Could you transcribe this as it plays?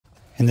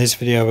In this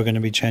video we're going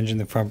to be changing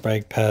the front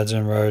brake pads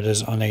and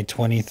rotors on a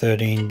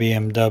 2013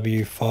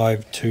 BMW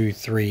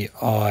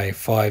 523i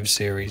 5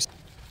 Series.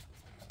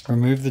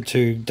 Remove the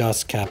two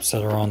dust caps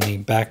that are on the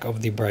back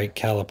of the brake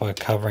caliper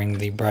covering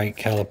the brake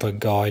caliper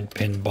guide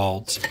pin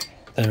bolts.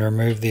 Then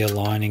remove the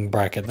aligning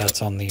bracket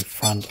that's on the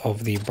front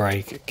of the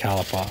brake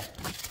caliper.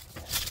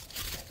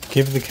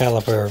 Give the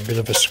caliper a bit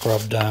of a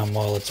scrub down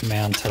while it's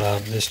mounted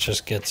up. This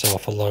just gets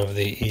off a lot of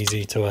the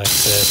easy to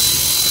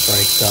access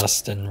brake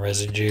dust and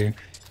residue.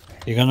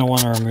 You're going to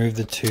want to remove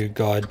the two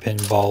guide pin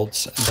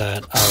bolts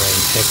that are a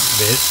hex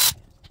bit.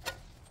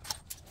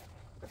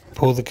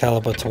 Pull the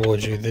caliper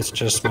towards you. This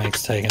just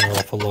makes taking it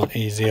off a lot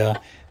easier.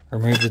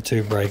 Remove the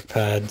two brake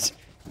pads.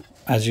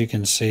 As you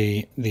can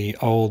see, the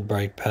old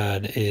brake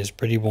pad is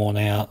pretty worn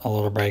out, a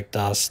lot of brake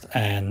dust,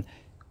 and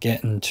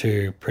getting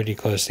to pretty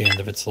close to the end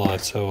of its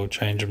life, so we'll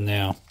change them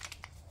now.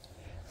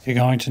 You're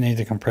going to need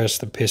to compress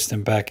the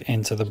piston back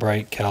into the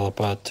brake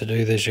caliper. To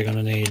do this, you're going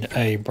to need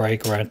a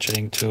brake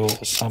ratcheting tool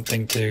or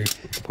something to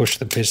push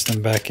the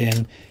piston back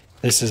in.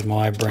 This is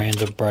my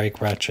brand of brake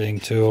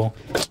ratcheting tool.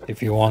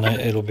 If you want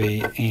it, it'll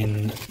be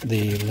in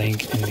the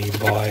link in the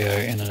bio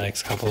in the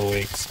next couple of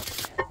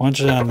weeks. Once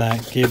you've done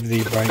that, give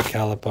the brake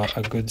caliper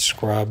a good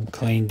scrub,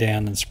 clean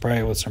down and spray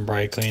it with some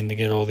brake clean to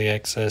get all the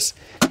excess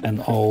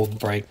and old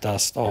brake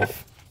dust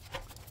off.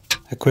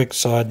 A quick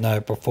side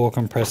note, before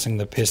compressing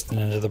the piston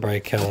into the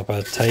brake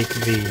caliper, take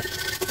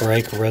the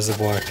brake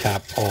reservoir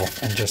cap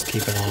off and just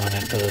keep an eye on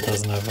it that it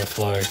doesn't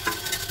overflow.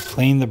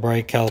 Clean the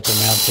brake caliper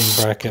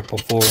mounting bracket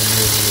before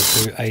removing the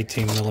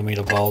two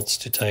 18mm bolts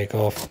to take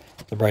off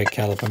the brake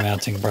caliper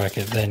mounting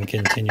bracket, then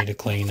continue to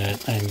clean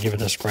it and give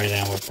it a spray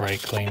down with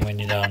brake clean when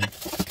you're done.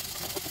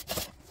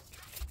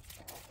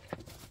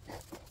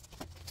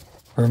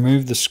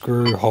 Remove the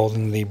screw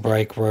holding the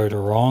brake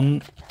rotor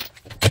on.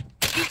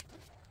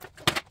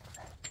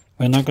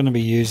 We're not going to be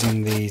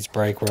using these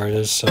brake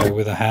rotors, so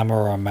with a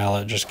hammer or a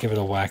mallet, just give it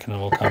a whack and it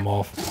will come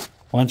off.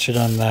 Once you've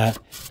done that,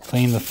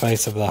 clean the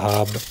face of the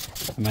hub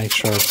and make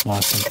sure it's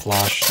nice and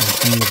flush, and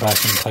clean the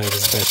backing plate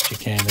as best you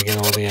can to get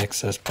all the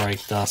excess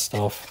brake dust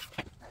off.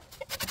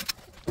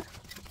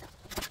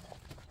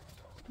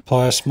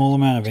 Apply a small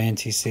amount of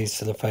anti-seize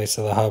to the face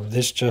of the hub.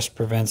 This just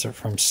prevents it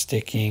from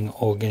sticking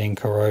or getting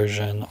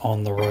corrosion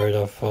on the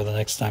rotor for the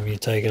next time you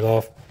take it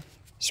off.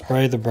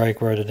 Spray the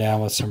brake rotor down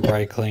with some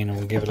brake clean and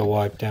we'll give it a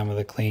wipe down with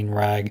a clean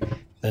rag.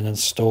 Then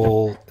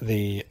install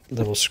the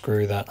little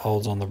screw that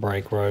holds on the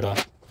brake rotor.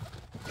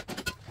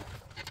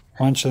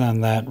 Once you've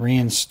done that,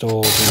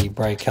 reinstall the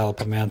brake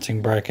caliper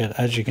mounting bracket.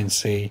 As you can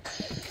see,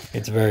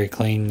 it's very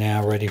clean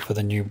now, ready for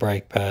the new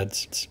brake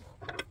pads.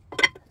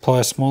 Apply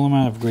a small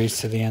amount of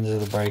grease to the ends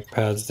of the brake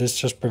pads. This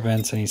just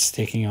prevents any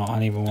sticking or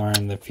uneven wear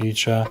in the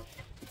future.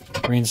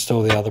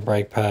 Reinstall the other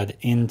brake pad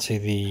into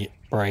the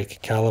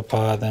brake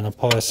caliper, then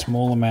apply a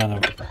small amount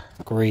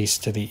of grease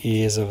to the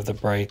ears of the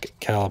brake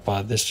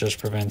caliper. This just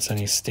prevents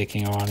any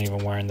sticking or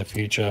uneven wear in the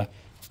future.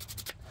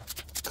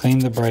 Clean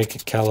the brake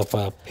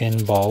caliper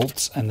pin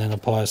bolts and then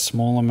apply a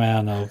small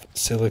amount of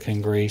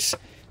silicone grease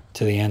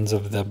to the ends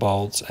of the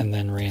bolts and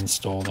then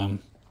reinstall them.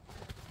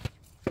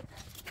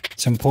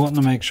 It's important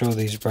to make sure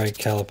these brake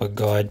caliper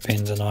guide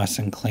pins are nice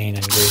and clean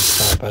and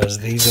greased up, as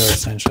these are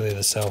essentially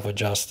the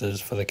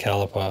self-adjusters for the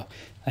caliper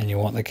and you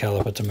want the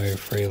caliper to move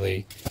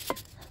freely.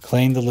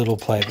 Clean the little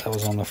plate that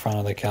was on the front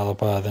of the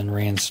caliper, then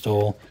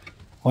reinstall.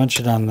 Once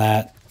you've done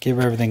that, give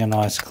everything a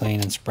nice clean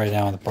and spray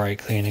down with brake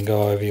clean and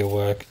go over your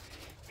work.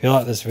 If you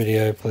like this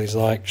video, please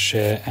like,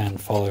 share and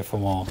follow for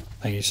more.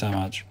 Thank you so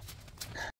much.